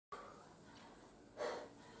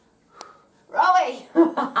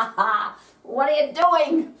are you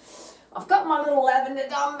doing? I've got my little lavender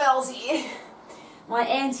dumbbells here. My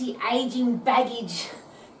anti-aging baggage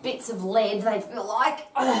bits of lead, they feel like.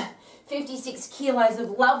 56 kilos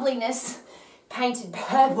of loveliness painted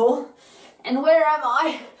purple. And where am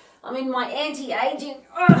I? I'm in my anti-aging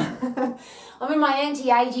I'm in my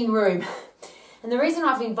anti-aging room. And the reason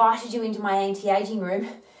I've invited you into my anti-aging room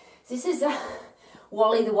is this is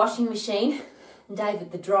Wally the washing machine and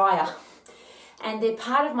David the dryer. And they're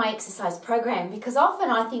part of my exercise program because often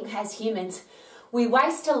I think as humans we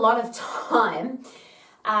waste a lot of time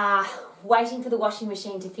waiting for the washing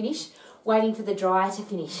machine to finish, waiting for the dryer to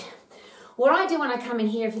finish. What I do when I come in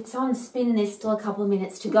here, if it's on spin, there's still a couple of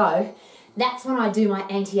minutes to go, that's when I do my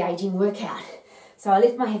anti-aging workout. So I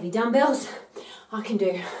lift my heavy dumbbells, I can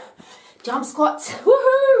do jump squats,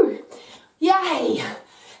 woohoo! Yay!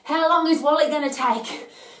 How long is Wally going to take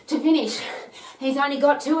to finish? He's only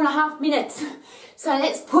got 2.5 minutes. So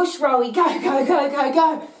let's push, Rowie, go, go, go, go,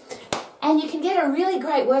 go. And you can get a really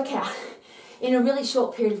great workout in a really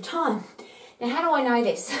short period of time. Now, how do I know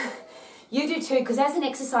this? You do too, because as an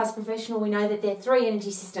exercise professional, we know that there are 3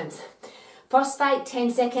 energy systems. Phosphate,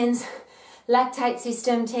 10 seconds. Lactate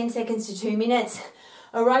system, 10 seconds to 2 minutes.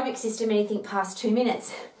 Aerobic system, anything past 2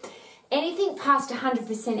 minutes. Anything past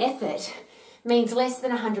 100% effort means less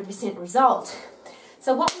than 100% result.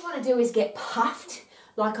 So what we want to do is get puffed,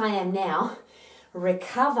 like I am now,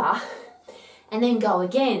 recover, and then go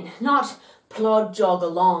again. Not plod, jog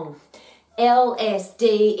along. LSD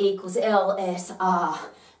equals LSR.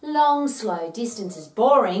 Long, slow distance is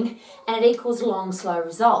boring, and it equals long, slow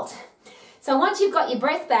result. So once you've got your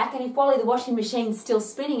breath back, and if Wally the washing machine's still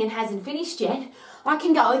spinning and hasn't finished yet, I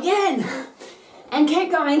can go again and keep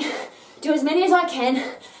going, do as many as I can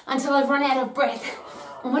until I've run out of breath.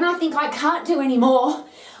 And when I think I can't do any more,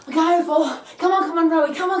 I go for, come on,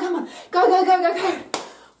 Rowie, come on, go, go, go, go, go.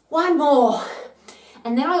 One more.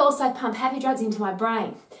 And then I also pump happy drugs into my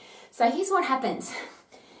brain. So here's what happens.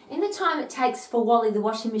 In the time it takes for Wally the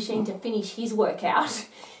washing machine to finish his workout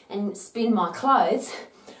and spin my clothes,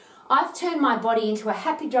 I've turned my body into a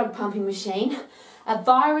happy drug pumping machine, a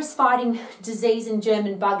virus fighting disease and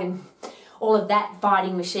German bug and all of that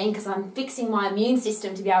fighting machine, because I'm fixing my immune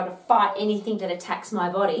system to be able to fight anything that attacks my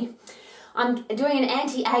body. I'm doing an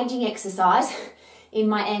anti-aging exercise in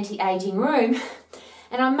my anti-aging room,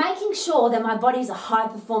 and I'm making sure that my body's a high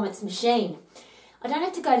performance machine. I don't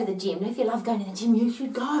have to go to the gym. If you love going to the gym, you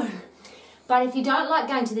should go. But if you don't like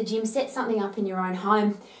going to the gym, set something up in your own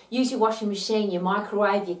home. Use your washing machine, your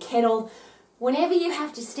microwave, your kettle. Whenever you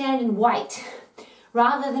have to stand and wait,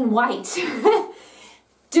 rather than wait,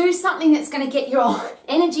 do something that's going to get your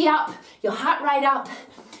energy up, your heart rate up,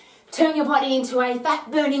 turn your body into a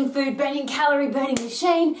fat-burning, food-burning, calorie-burning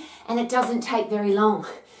machine, and it doesn't take very long.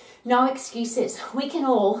 No excuses. We can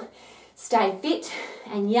all stay fit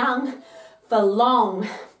and young for long.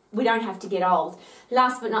 We don't have to get old.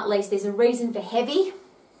 Last but not least, there's a reason for heavy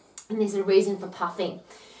and there's a reason for puffing.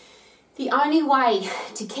 The only way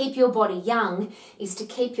to keep your body young is to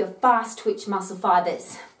keep your fast twitch muscle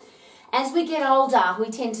fibers. As we get older, we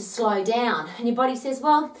tend to slow down and your body says,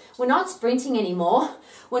 well, we're not sprinting anymore.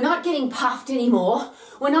 We're not getting puffed anymore.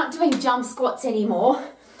 We're not doing jump squats anymore.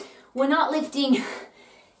 We're not lifting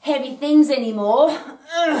heavy things anymore.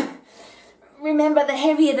 Remember, the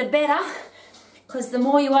heavier the better, because the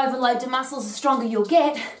more you overload the muscles, the stronger you'll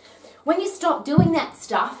get. When you stop doing that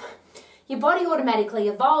stuff, your body automatically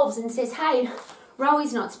evolves and says, hey,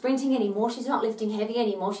 Rowie's not sprinting anymore, she's not lifting heavy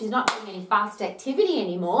anymore, she's not doing any fast activity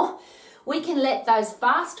anymore. We can let those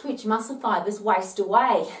fast twitch muscle fibers waste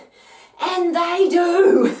away. And they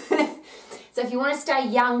do. So if you want to stay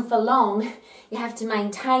young for long, you have to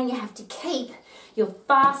maintain, you have to keep your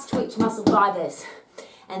fast twitch muscle fibers.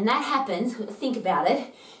 And that happens, think about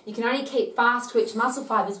it, you can only keep fast twitch muscle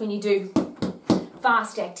fibers when you do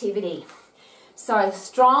fast activity. So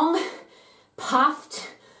strong, puffed,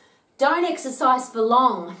 don't exercise for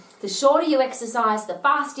long. The shorter you exercise, the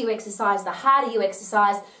faster you exercise, the harder you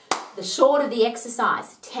exercise, the shorter the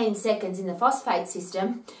exercise, 10 seconds in the phosphate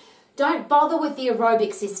system. Don't bother with the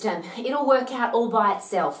aerobic system. It'll work out all by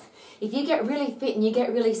itself. If you get really fit and you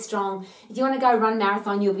get really strong, if you want to go run a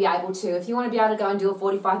marathon, you'll be able to. If you want to be able to go and do a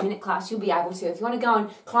 45-minute class, you'll be able to. If you want to go and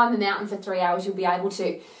climb a mountain for 3 hours, you'll be able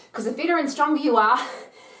to. Because the fitter and stronger you are,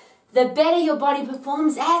 the better your body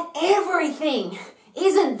performs at everything.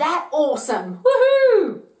 Isn't that awesome?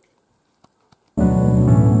 Woohoo!